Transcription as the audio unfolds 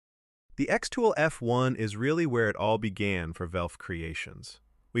The xTool F1 is really where it all began for Velf Creations.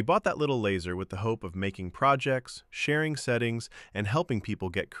 We bought that little laser with the hope of making projects, sharing settings, and helping people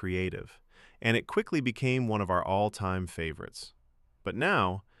get creative. And it quickly became one of our all-time favorites. But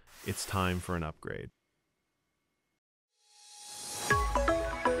now, it's time for an upgrade.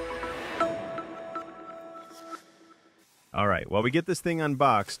 Alright, while we get this thing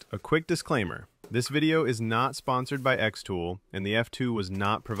unboxed, a quick disclaimer. This video is not sponsored by xTool, and the F2 was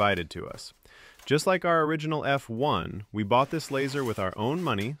not provided to us. Just like our original F1, we bought this laser with our own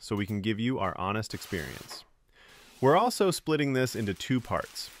money so we can give you our honest experience. We're also splitting this into two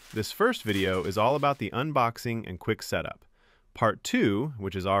parts. This first video is all about the unboxing and quick setup. Part 2,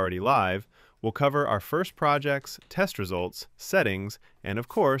 which is already live, will cover our first projects, test results, settings, and of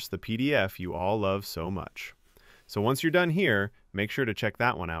course the PDF you all love so much. So once you're done here, make sure to check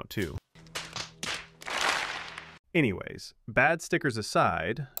that one out too. Anyways, bad stickers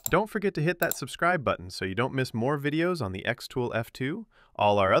aside, don't forget to hit that subscribe button so you don't miss more videos on the xTool F2,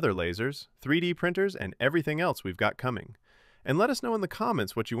 all our other lasers, 3D printers, and everything else we've got coming. And let us know in the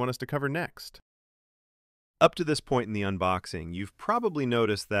comments what you want us to cover next. Up to this point in the unboxing, you've probably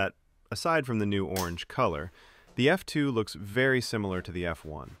noticed that, aside from the new orange color, the F2 looks very similar to the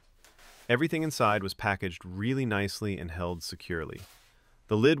F1. Everything inside was packaged really nicely and held securely.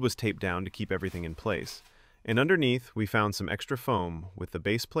 The lid was taped down to keep everything in place. And underneath, we found some extra foam with the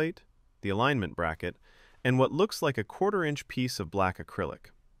base plate, the alignment bracket, and what looks like a 1/4-inch piece of black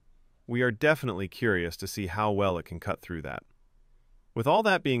acrylic. We are definitely curious to see how well it can cut through that. With all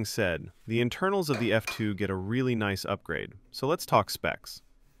that being said, the internals of the F2 get a really nice upgrade, so let's talk specs.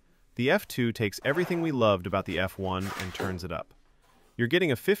 The F2 takes everything we loved about the F1 and turns it up. You're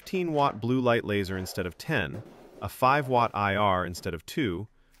getting a 15-watt blue light laser instead of 10, a 5-watt IR instead of 2,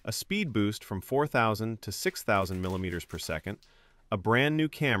 a speed boost from 4,000 to 6,000 millimeters per second, a brand new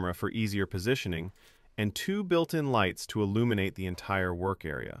camera for easier positioning, and 2 built-in lights to illuminate the entire work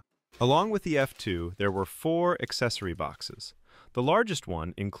area. Along with the F2, there were 4 accessory boxes. The largest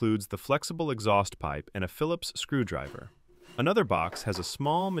one includes the flexible exhaust pipe and a Phillips screwdriver. Another box has a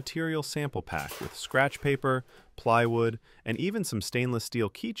small material sample pack with scratch paper, plywood, and even some stainless steel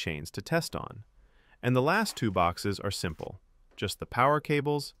keychains to test on. And the last 2 boxes are simple. Just the power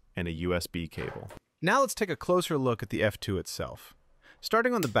cables and a USB cable. Now let's take a closer look at the F2 itself.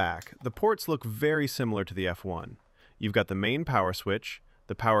 Starting on the back, the ports look very similar to the F1. You've got the main power switch,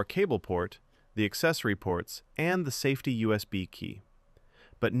 the power cable port, the accessory ports, and the safety USB key.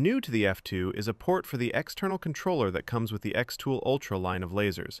 But new to the F2 is a port for the external controller that comes with the xTool Ultra line of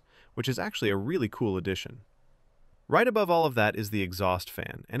lasers, which is actually a really cool addition. Right above all of that is the exhaust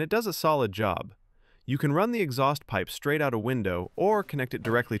fan, and it does a solid job. You can run the exhaust pipe straight out a window or connect it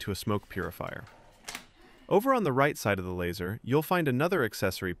directly to a smoke purifier. Over on the right side of the laser, you'll find another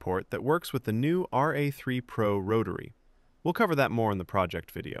accessory port that works with the new RA3 Pro rotary. We'll cover that more in the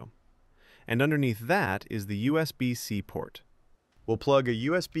project video. And underneath that is the USB-C port. We'll plug a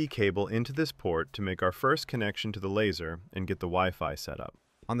USB cable into this port to make our first connection to the laser and get the Wi-Fi set up.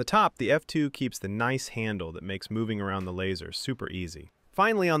 On the top, the F2 keeps the nice handle that makes moving around the laser super easy.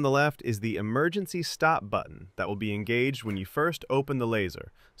 Finally, on the left is the emergency stop button that will be engaged when you first open the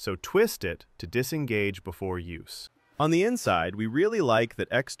laser, so twist it to disengage before use. On the inside, we really like that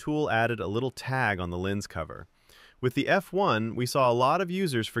xTool added a little tag on the lens cover. With the F1, we saw a lot of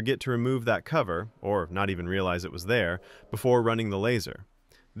users forget to remove that cover, or not even realize it was there, before running the laser.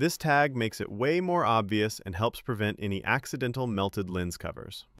 This tag makes it way more obvious and helps prevent any accidental melted lens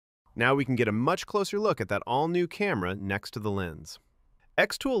covers. Now we can get a much closer look at that all-new camera next to the lens.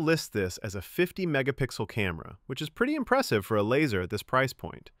 xTool lists this as a 50 megapixel camera, which is pretty impressive for a laser at this price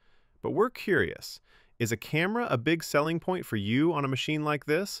point. But we're curious, is a camera a big selling point for you on a machine like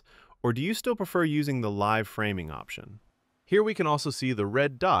this, or do you still prefer using the live framing option? Here we can also see the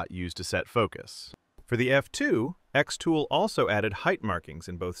red dot used to set focus. For the F2, xTool also added height markings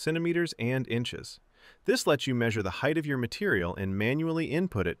in both centimeters and inches. This lets you measure the height of your material and manually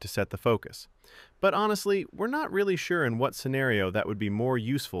input it to set the focus. But honestly, we're not really sure in what scenario that would be more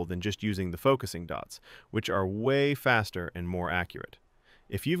useful than just using the focusing dots, which are way faster and more accurate.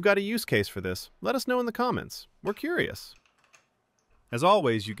 If you've got a use case for this, let us know in the comments. We're curious. As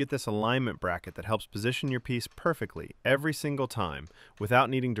always, you get this alignment bracket that helps position your piece perfectly every single time without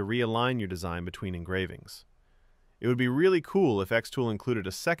needing to realign your design between engravings. It would be really cool if xTool included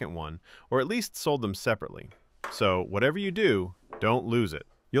a second one, or at least sold them separately. So whatever you do, don't lose it.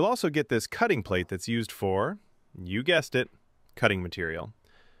 You'll also get this cutting plate that's used for, you guessed it, cutting material.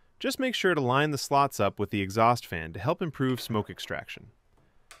 Just make sure to line the slots up with the exhaust fan to help improve smoke extraction.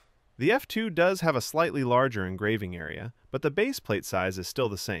 The F2 does have a slightly larger engraving area, but the base plate size is still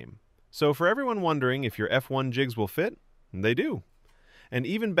the same. So for everyone wondering if your F1 jigs will fit, they do. And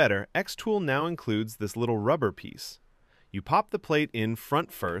even better, xTool now includes this little rubber piece. You pop the plate in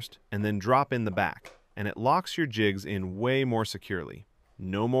front first and then drop in the back, and it locks your jigs in way more securely.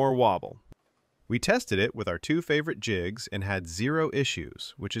 No more wobble. We tested it with our two favorite jigs and had zero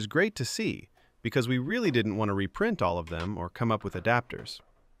issues, which is great to see because we really didn't want to reprint all of them or come up with adapters.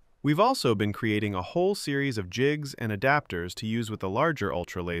 We've also been creating a whole series of jigs and adapters to use with the larger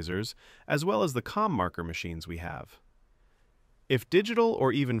ultra lasers, as well as the comm marker machines we have. If digital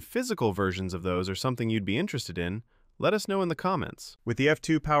or even physical versions of those are something you'd be interested in, let us know in the comments. With the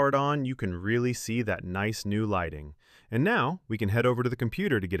F2 powered on, you can really see that nice new lighting. And now we can head over to the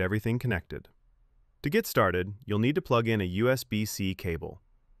computer to get everything connected. To get started, you'll need to plug in a USB-C cable.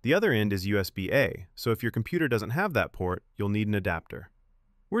 The other end is USB-A, so if your computer doesn't have that port, you'll need an adapter.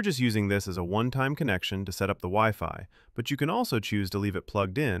 We're just using this as a one-time connection to set up the Wi-Fi, but you can also choose to leave it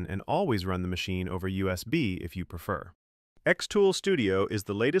plugged in and always run the machine over USB if you prefer. xTool Studio is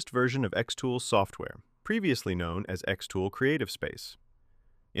the latest version of xTool software, previously known as xTool Creative Space.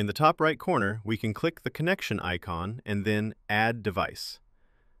 In the top right corner, we can click the connection icon and then Add Device.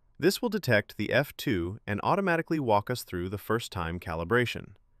 This will detect the F2 and automatically walk us through the first-time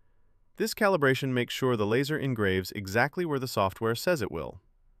calibration. This calibration makes sure the laser engraves exactly where the software says it will.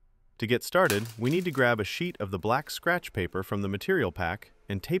 To get started, we need to grab a sheet of the black scratch paper from the material pack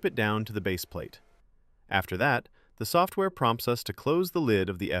and tape it down to the base plate. After that, the software prompts us to close the lid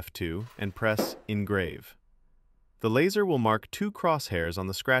of the F2 and press Engrave. The laser will mark two crosshairs on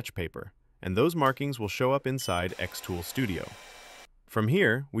the scratch paper, and those markings will show up inside xTool Studio. From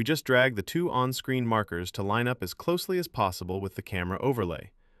here, we just drag the two on-screen markers to line up as closely as possible with the camera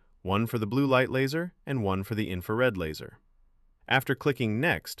overlay, one for the blue light laser and one for the infrared laser. After clicking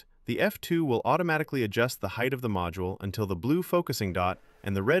Next, the F2 will automatically adjust the height of the module until the blue focusing dot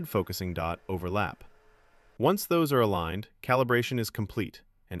and the red focusing dot overlap. Once those are aligned, calibration is complete,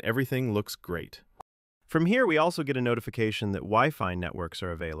 and everything looks great. From here, we also get a notification that Wi-Fi networks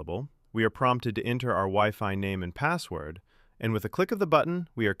are available. We are prompted to enter our Wi-Fi name and password, and with a click of the button,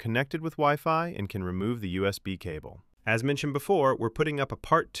 we are connected with Wi-Fi and can remove the USB cable. As mentioned before, we're putting up a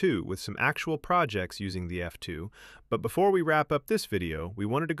part 2 with some actual projects using the F2, but before we wrap up this video, we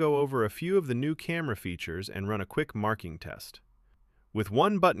wanted to go over a few of the new camera features and run a quick marking test. With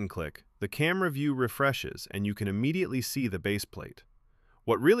one button click, the camera view refreshes and you can immediately see the base plate.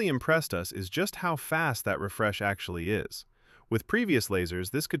 What really impressed us is just how fast that refresh actually is. With previous lasers,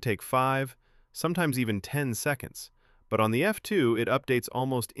 this could take 5, sometimes even 10 seconds, but on the F2, it updates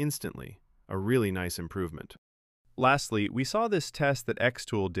almost instantly, a really nice improvement. Lastly, we saw this test that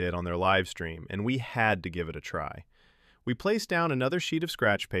xTool did on their live stream, and we had to give it a try. We placed down another sheet of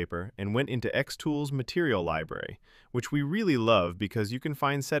scratch paper and went into xTool's material library, which we really love because you can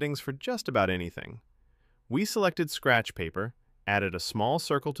find settings for just about anything. We selected scratch paper, added a small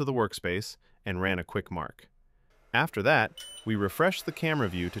circle to the workspace, and ran a quick mark. After that, we refreshed the camera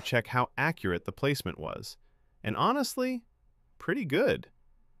view to check how accurate the placement was. And honestly, pretty good.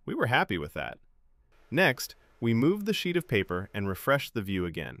 We were happy with that. Next, we moved the sheet of paper and refreshed the view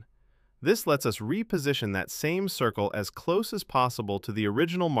again. This lets us reposition that same circle as close as possible to the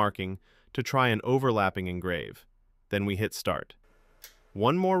original marking to try an overlapping engrave. Then we hit Start.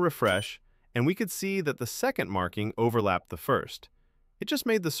 One more refresh, and we could see that the second marking overlapped the first. It just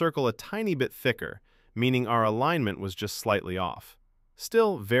made the circle a tiny bit thicker, meaning our alignment was just slightly off.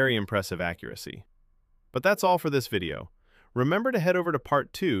 Still very impressive accuracy. But that's all for this video. Remember to head over to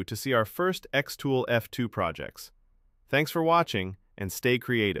part 2 to see our first xTool F2 projects. Thanks for watching, and stay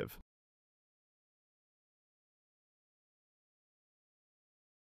creative.